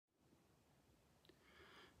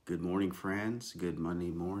Good morning, friends. Good Monday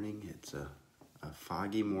morning. It's a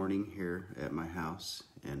foggy morning here at my house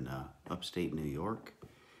in upstate New York.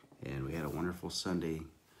 And we had a wonderful Sunday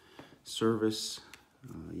service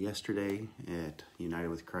yesterday at United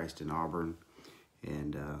with Christ in Auburn.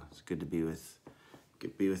 And it's good to be with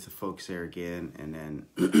the folks there again. And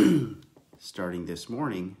then starting this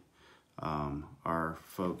morning, our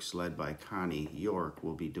folks led by Connie York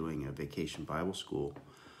will be doing a vacation Bible school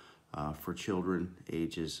for children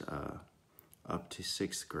ages up to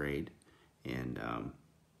 6th grade. And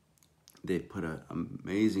they put an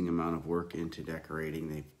amazing amount of work into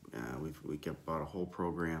decorating. We bought a whole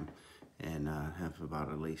program and have about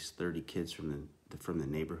at least 30 kids from the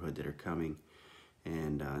neighborhood that are coming.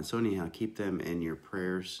 And so anyhow, keep them in your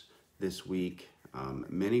prayers this week.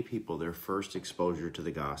 Many people, their first exposure to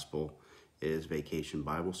the gospel is Vacation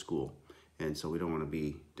Bible School. And so we don't want to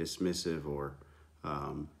be dismissive or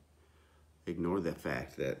ignore the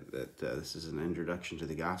fact that this is an introduction to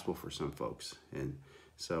the gospel for some folks. And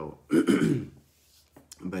so,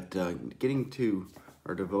 but getting to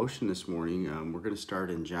our devotion this morning, we're going to start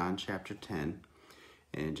in John chapter 10.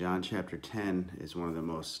 And John chapter 10 is one of the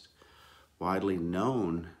most widely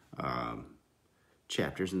known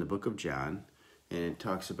chapters in the book of John. And it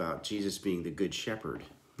talks about Jesus being the good shepherd.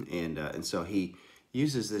 And so he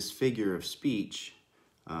uses this figure of speech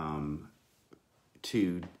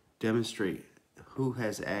to demonstrate who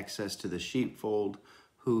has access to the sheepfold,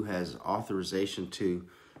 who has authorization to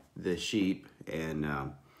the sheep,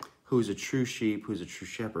 and who's a true sheep, who's a true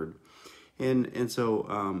shepherd. And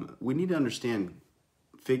so we need to understand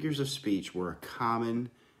figures of speech were a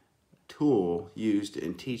common tool used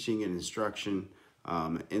in teaching and instruction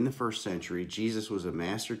in the first century. Jesus was a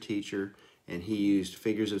master teacher, and he used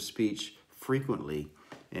figures of speech frequently.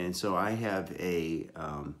 And so I have a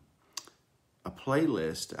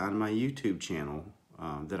playlist on my YouTube channel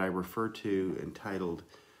that I refer to entitled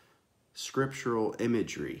Scriptural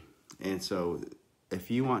Imagery. And so if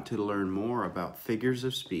you want to learn more about figures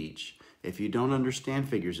of speech, if you don't understand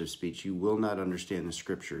figures of speech, you will not understand the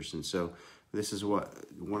scriptures. And so this is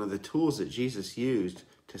one of the tools that Jesus used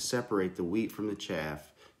to separate the wheat from the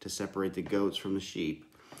chaff, to separate the goats from the sheep,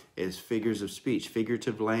 is figures of speech,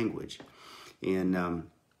 figurative language. And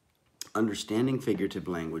understanding figurative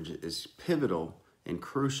language is pivotal and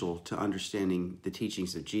crucial to understanding the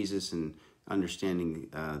teachings of Jesus and understanding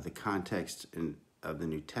the context of the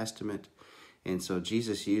New Testament. And so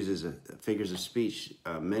Jesus uses figures of speech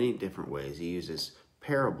many different ways. He uses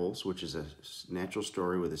parables, which is a natural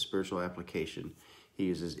story with a spiritual application. He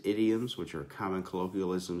uses idioms, which are common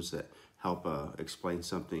colloquialisms that help explain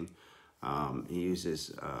something. He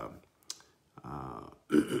uses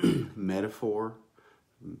metaphor.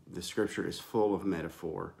 The scripture is full of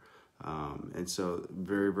metaphor. And so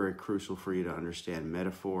very, very crucial for you to understand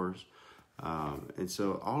metaphors. And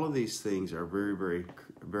so all of these things are very, very,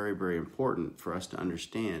 very, very important for us to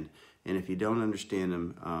understand. And if you don't understand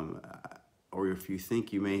them, or if you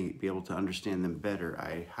think you may be able to understand them better,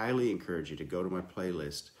 I highly encourage you to go to my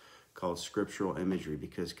playlist called Scriptural Imagery,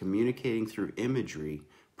 because communicating through imagery,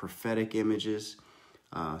 prophetic images,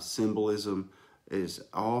 symbolism, is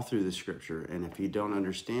all through the scripture. And if you don't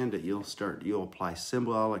understand it, you'll apply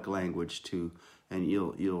symbolic language and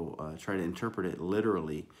you'll try to interpret it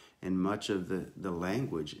literally. And much of the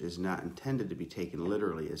language is not intended to be taken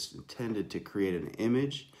literally. It's intended to create an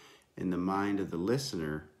image in the mind of the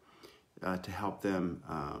listener to help them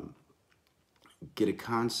get a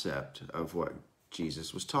concept of what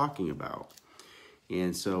Jesus was talking about.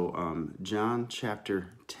 And so John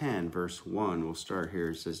chapter 10, verse 1, we'll start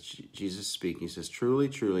here. It says, Jesus speaking, he says, "Truly,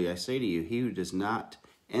 truly, I say to you, he who does not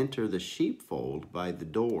enter the sheepfold by the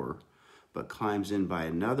door, but climbs in by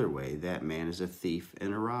another way, that man is a thief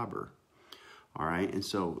and a robber." All right, and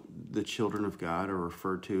so the children of God are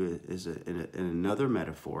referred to in another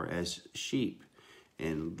metaphor as sheep.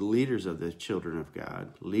 And the leaders of the children of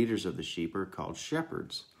God, leaders of the sheep, are called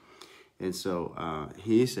shepherds. And so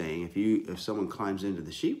he's saying if someone climbs into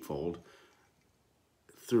the sheepfold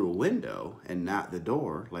through a window and not the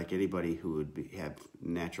door, like anybody who would have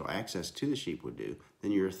natural access to the sheep would do,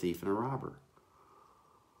 then you're a thief and a robber.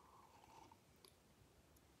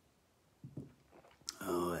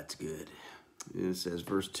 Oh, that's good. And it says,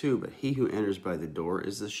 verse 2, "But he who enters by the door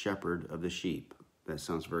is the shepherd of the sheep." That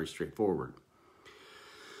sounds very straightforward.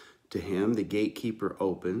 "To him the gatekeeper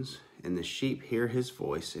opens, and the sheep hear his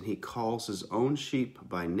voice, and he calls his own sheep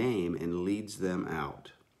by name and leads them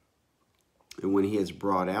out. And when he has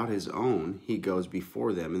brought out his own, he goes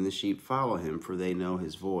before them, and the sheep follow him, for they know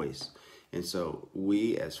his voice." And so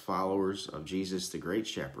we, as followers of Jesus, the great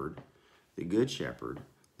shepherd, the good shepherd,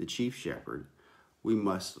 the chief shepherd, we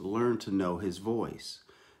must learn to know his voice.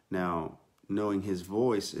 Now, knowing his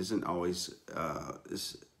voice isn't always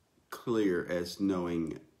as clear as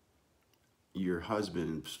knowing your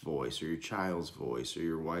husband's voice or your child's voice or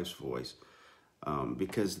your wife's voice,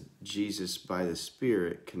 because Jesus, by the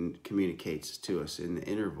Spirit, communicates to us in the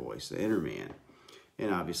inner voice, the inner man,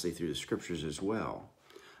 and obviously through the scriptures as well.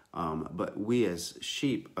 But we as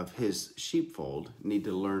sheep of his sheepfold need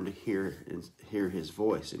to learn to hear his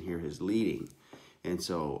voice and hear his leading. And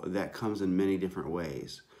so that comes in many different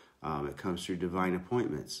ways. It comes through divine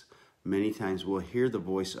appointments. Many times we'll hear the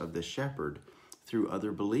voice of the shepherd through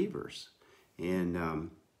other believers. And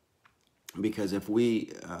because if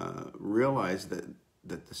we realize that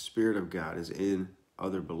the Spirit of God is in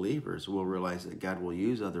other believers, we'll realize that God will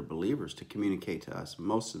use other believers to communicate to us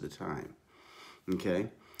most of the time. Okay?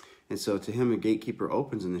 And so to him a gatekeeper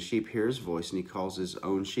opens, and the sheep hear his voice, and he calls his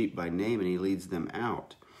own sheep by name, and he leads them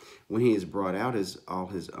out. When he has brought out all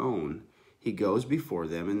his own, he goes before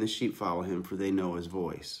them, and the sheep follow him, for they know his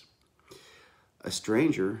voice. A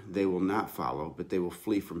stranger they will not follow, but they will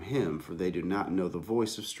flee from him, for they do not know the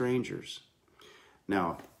voice of strangers.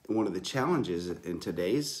 Now, one of the challenges in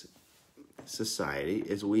today's society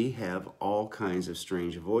is we have all kinds of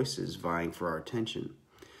strange voices vying for our attention.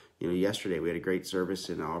 You know, yesterday we had a great service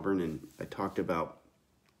in Auburn, and I talked about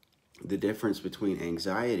the difference between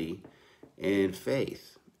anxiety and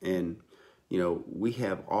faith. And, you know, we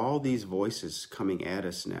have all these voices coming at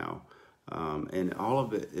us now, and all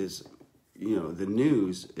of it is, you know, the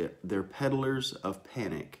news, they're peddlers of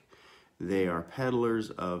panic. They are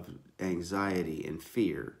peddlers of anxiety and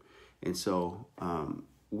fear. And so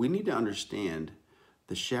we need to understand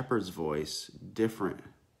the shepherd's voice different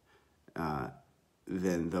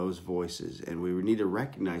than those voices. And we need to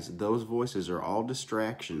recognize that those voices are all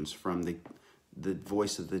distractions from the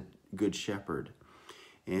voice of the good shepherd.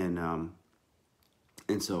 And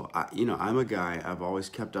so, I'm a guy, I've always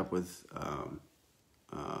kept up with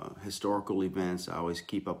historical events. I always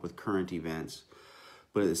keep up with current events.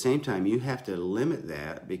 But at the same time, you have to limit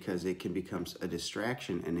that, because it can become a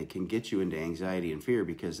distraction, and it can get you into anxiety and fear,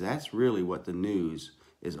 because that's really what the news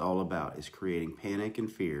is all about, is creating panic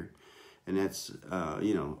and fear. And that's,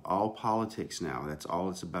 all politics now. That's all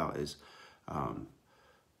it's about, is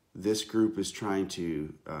this group is trying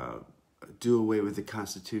to do away with the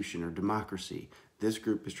Constitution or democracy. This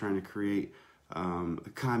group is trying to create a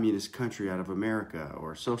communist country out of America,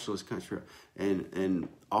 or a socialist country. And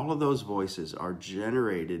all of those voices are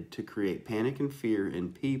generated to create panic and fear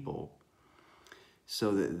in people,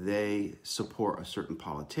 so that they support a certain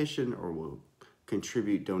politician or will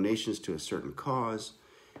contribute donations to a certain cause.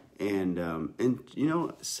 And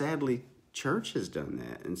sadly, church has done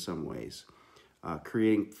that in some ways,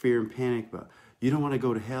 creating fear and panic. But you don't want to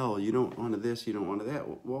go to hell. You don't want to this. You don't want to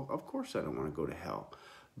that. Well, of course I don't want to go to hell.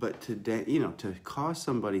 But today, to cause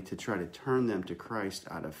somebody to try to turn them to Christ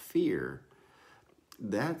out of fear,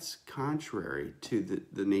 that's contrary to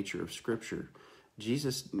the nature of Scripture.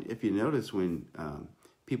 Jesus, if you notice, when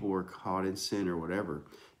people were caught in sin or whatever,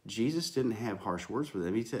 Jesus didn't have harsh words for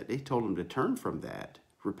them. He told them to turn from that,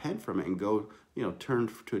 repent from it, and go, turn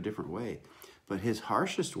to a different way. But his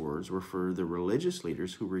harshest words were for the religious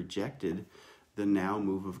leaders who rejected the now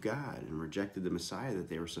move of God and rejected the Messiah that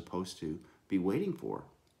they were supposed to be waiting for.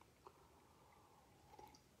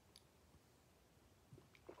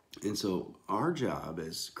 And so our job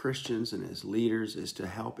as Christians and as leaders is to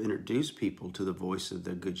help introduce people to the voice of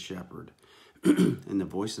the Good Shepherd. And the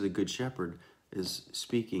voice of the Good Shepherd is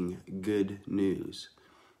speaking good news.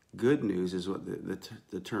 Good news is what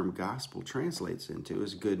the term gospel translates into,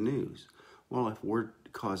 is good news. Well, if we're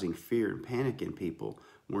causing fear and panic in people,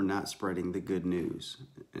 we're not spreading the good news.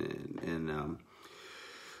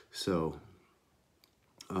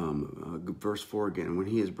 Verse 4 again, when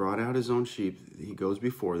he has brought out his own sheep, he goes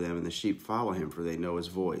before them, and the sheep follow him, for they know his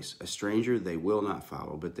voice. A stranger they will not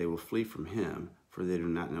follow, but they will flee from him, for they do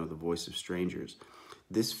not know the voice of strangers.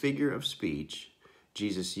 This figure of speech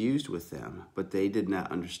Jesus used with them, but they did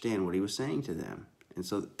not understand what he was saying to them. And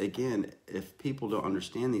so, again, if people don't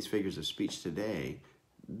understand these figures of speech today,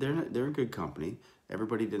 they're in good company.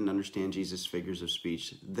 Everybody didn't understand Jesus' figures of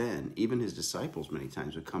speech then. Even his disciples many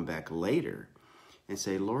times would come back later and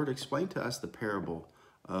say, Lord, explain to us the parable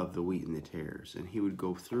of the wheat and the tares. And he would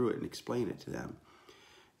go through it and explain it to them.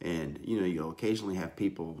 And, you'll occasionally have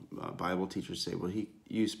people, Bible teachers say, well, he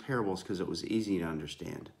used parables because it was easy to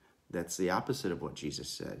understand. That's the opposite of what Jesus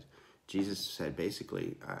said. Jesus said,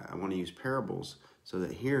 basically, I want to use parables so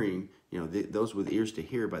that hearing, those with ears to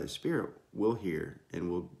hear by the Spirit will hear and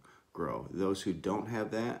will grow. Those who don't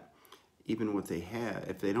have that, even what they have,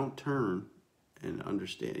 if they don't turn and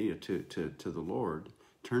understand, to the Lord,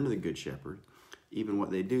 turn to the Good Shepherd, even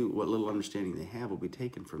what they do, what little understanding they have will be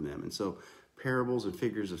taken from them. And so parables and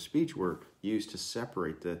figures of speech were used to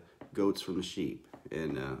separate the goats from the sheep.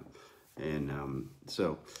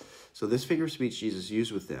 So this figure of speech Jesus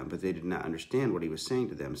used with them, but they did not understand what he was saying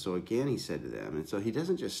to them. So again, he said to them, and so he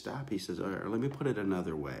doesn't just stop. He says, all right, let me put it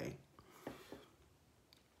another way.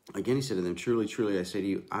 Again, he said to them, truly, truly, I say to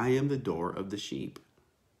you, I am the door of the sheep.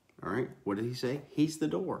 All right. What did he say? He's the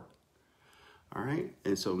door. All right.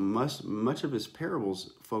 And so much of his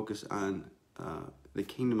parables focus on the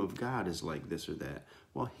kingdom of God is like this or that.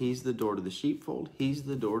 Well, he's the door to the sheepfold. He's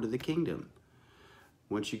the door to the kingdom.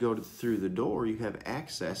 Once you go through the door, you have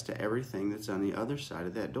access to everything that's on the other side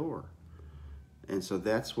of that door. And so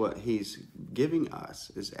that's what he's giving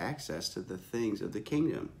us, is access to the things of the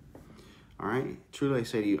kingdom. All right? Truly I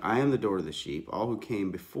say to you, I am the door to the sheep. All who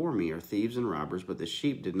came before me are thieves and robbers, but the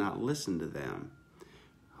sheep did not listen to them.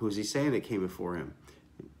 Who's he saying that came before him?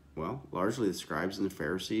 Well, largely the scribes and the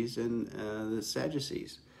Pharisees and the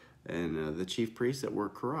Sadducees and the chief priests that were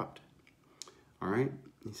corrupt. All right?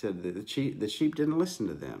 He said that the sheep didn't listen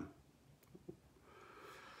to them.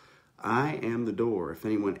 I am the door. If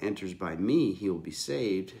anyone enters by me, he will be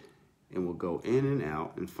saved and will go in and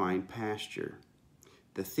out and find pasture.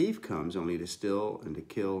 The thief comes only to steal and to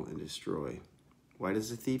kill and destroy. Why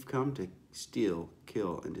does the thief come? To steal,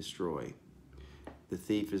 kill, and destroy. The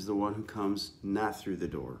thief is the one who comes not through the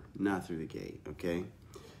door, not through the gate, okay?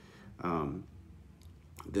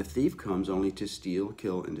 The thief comes only to steal,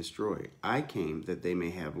 kill, and destroy. I came that they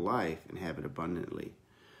may have life and have it abundantly.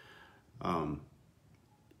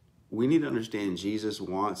 We need to understand Jesus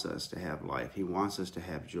wants us to have life. He wants us to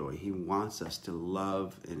have joy. He wants us to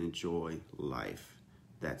love and enjoy life.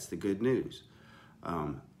 That's the good news.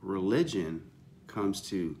 Religion comes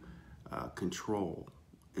to control.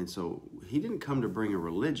 And so he didn't come to bring a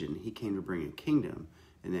religion. He came to bring a kingdom.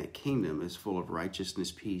 And that kingdom is full of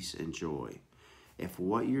righteousness, peace, and joy. If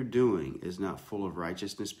what you're doing is not full of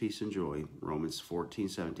righteousness, peace, and joy, Romans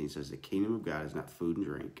 14:17 says the kingdom of God is not food and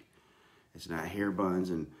drink. It's not hair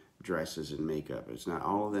buns and dresses and makeup. It's not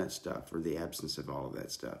all of that stuff, or the absence of all of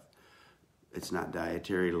that stuff. It's not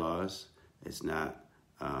dietary laws. It's not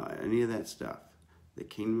any of that stuff. The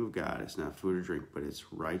kingdom of God is not food or drink, but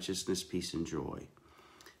it's righteousness, peace, and joy.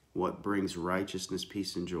 What brings righteousness,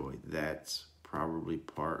 peace, and joy? That's probably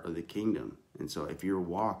part of the kingdom. And so if your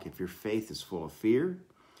faith is full of fear,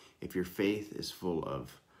 if your faith is full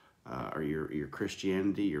of, or your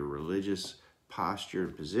Christianity, your religious posture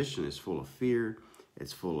and position is full of fear,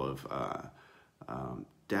 it's full of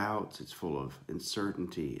doubts, it's full of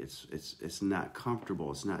uncertainty, it's not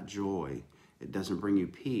comfortable, it's not joy, it doesn't bring you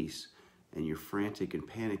peace, and you're frantic and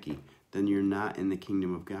panicky, then you're not in the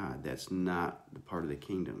kingdom of God. That's not the part of the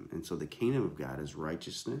kingdom. And so the kingdom of God is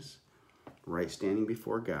righteousness, right standing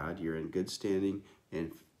before God. You're in good standing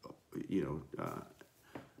and,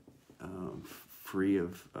 free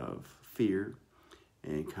of fear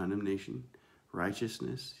and condemnation.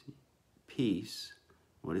 Righteousness, peace.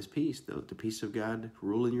 What is peace? The peace of God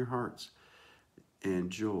rule in your hearts. And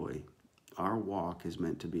joy. Our walk is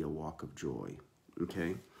meant to be a walk of joy.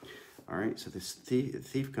 Okay? All right, so this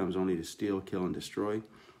thief comes only to steal, kill, and destroy.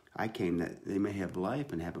 I came that they may have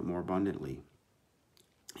life and have it more abundantly.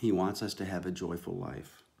 He wants us to have a joyful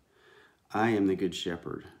life. I am the good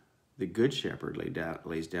shepherd. The good shepherd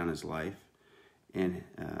lays down his life and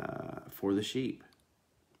for the sheep.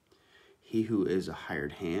 He who is a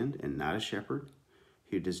hired hand and not a shepherd,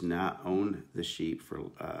 who does not own the sheep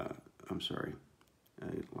I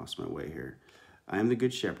lost my way here. I am the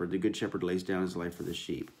good shepherd. The good shepherd lays down his life for the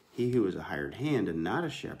sheep. He who is a hired hand and not a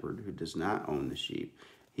shepherd, who does not own the sheep,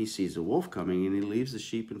 he sees the wolf coming and he leaves the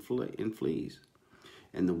sheep and flees.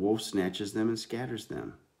 And the wolf snatches them and scatters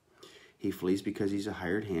them. He flees because he's a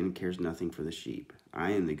hired hand and cares nothing for the sheep.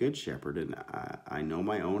 I am the good shepherd, and I know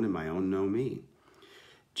my own, and my own know me.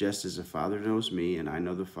 Just as the Father knows me, and I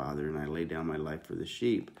know the Father, and I lay down my life for the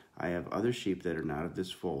sheep, I have other sheep that are not of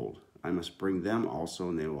this fold. I must bring them also,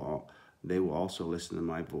 and they will also listen to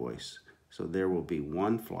my voice. So there will be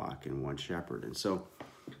one flock and one shepherd. And so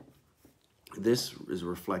this is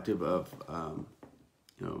reflective of,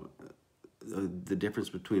 the difference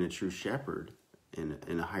between a true shepherd and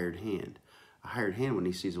a hired hand. A hired hand, when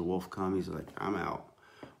he sees a wolf come, he's like, I'm out.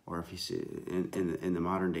 Or if you see, in the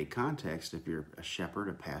modern day context, if you're a shepherd,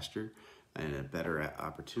 a pastor, and a better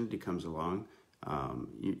opportunity comes along,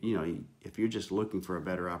 if you're just looking for a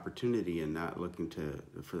better opportunity and not looking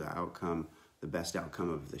for the best outcome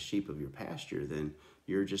of the sheep of your pasture, then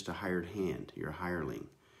you're just a hired hand. You're a hireling.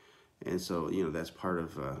 And so, that's part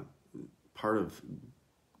of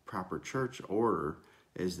proper church order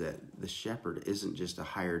is that the shepherd isn't just a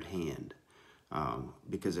hired hand.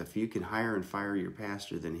 Because if you can hire and fire your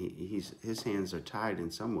pastor, then his hands are tied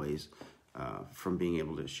in some ways from being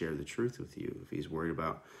able to share the truth with you. If he's worried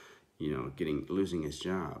about, losing his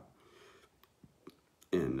job,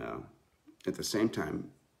 and at the same time,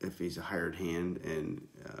 if he's a hired hand and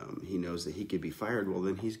he knows that he could be fired, well,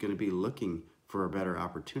 then he's going to be looking for a better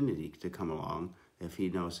opportunity to come along if he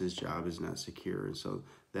knows his job is not secure. And so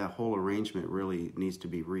that whole arrangement really needs to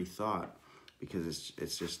be rethought, because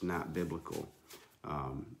it's just not biblical.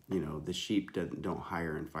 The sheep don't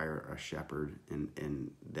hire and fire a shepherd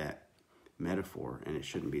in that metaphor, and it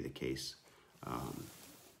shouldn't be the case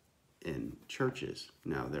in churches.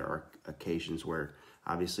 Now, there are occasions where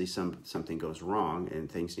obviously something goes wrong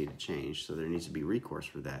and things need to change, so there needs to be recourse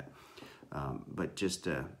for that. But just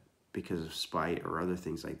because of spite or other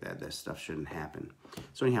things like that stuff shouldn't happen.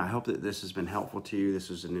 So anyhow, I hope that this has been helpful to you. This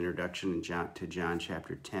was an introduction to John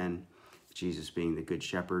chapter 10, Jesus being the good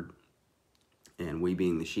shepherd, and we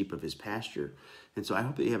being the sheep of his pasture. And so I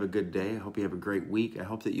hope that you have a good day. I hope you have a great week. I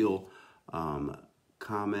hope that you'll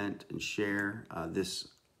comment and share this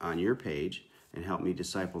on your page and help me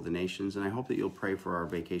disciple the nations. And I hope that you'll pray for our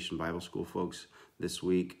Vacation Bible School folks this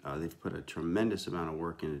week. They've put a tremendous amount of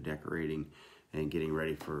work into decorating and getting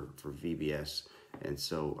ready for VBS. And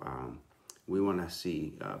so we want to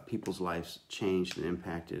see people's lives changed and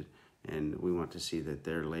impacted, and we want to see that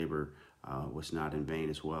their labor was not in vain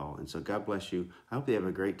as well. And so God bless you. I hope you have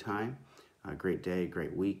a great time, a great day,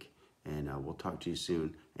 great week, and we'll talk to you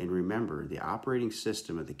soon. And remember, the operating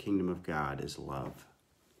system of the kingdom of God is love.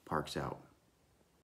 Parks out.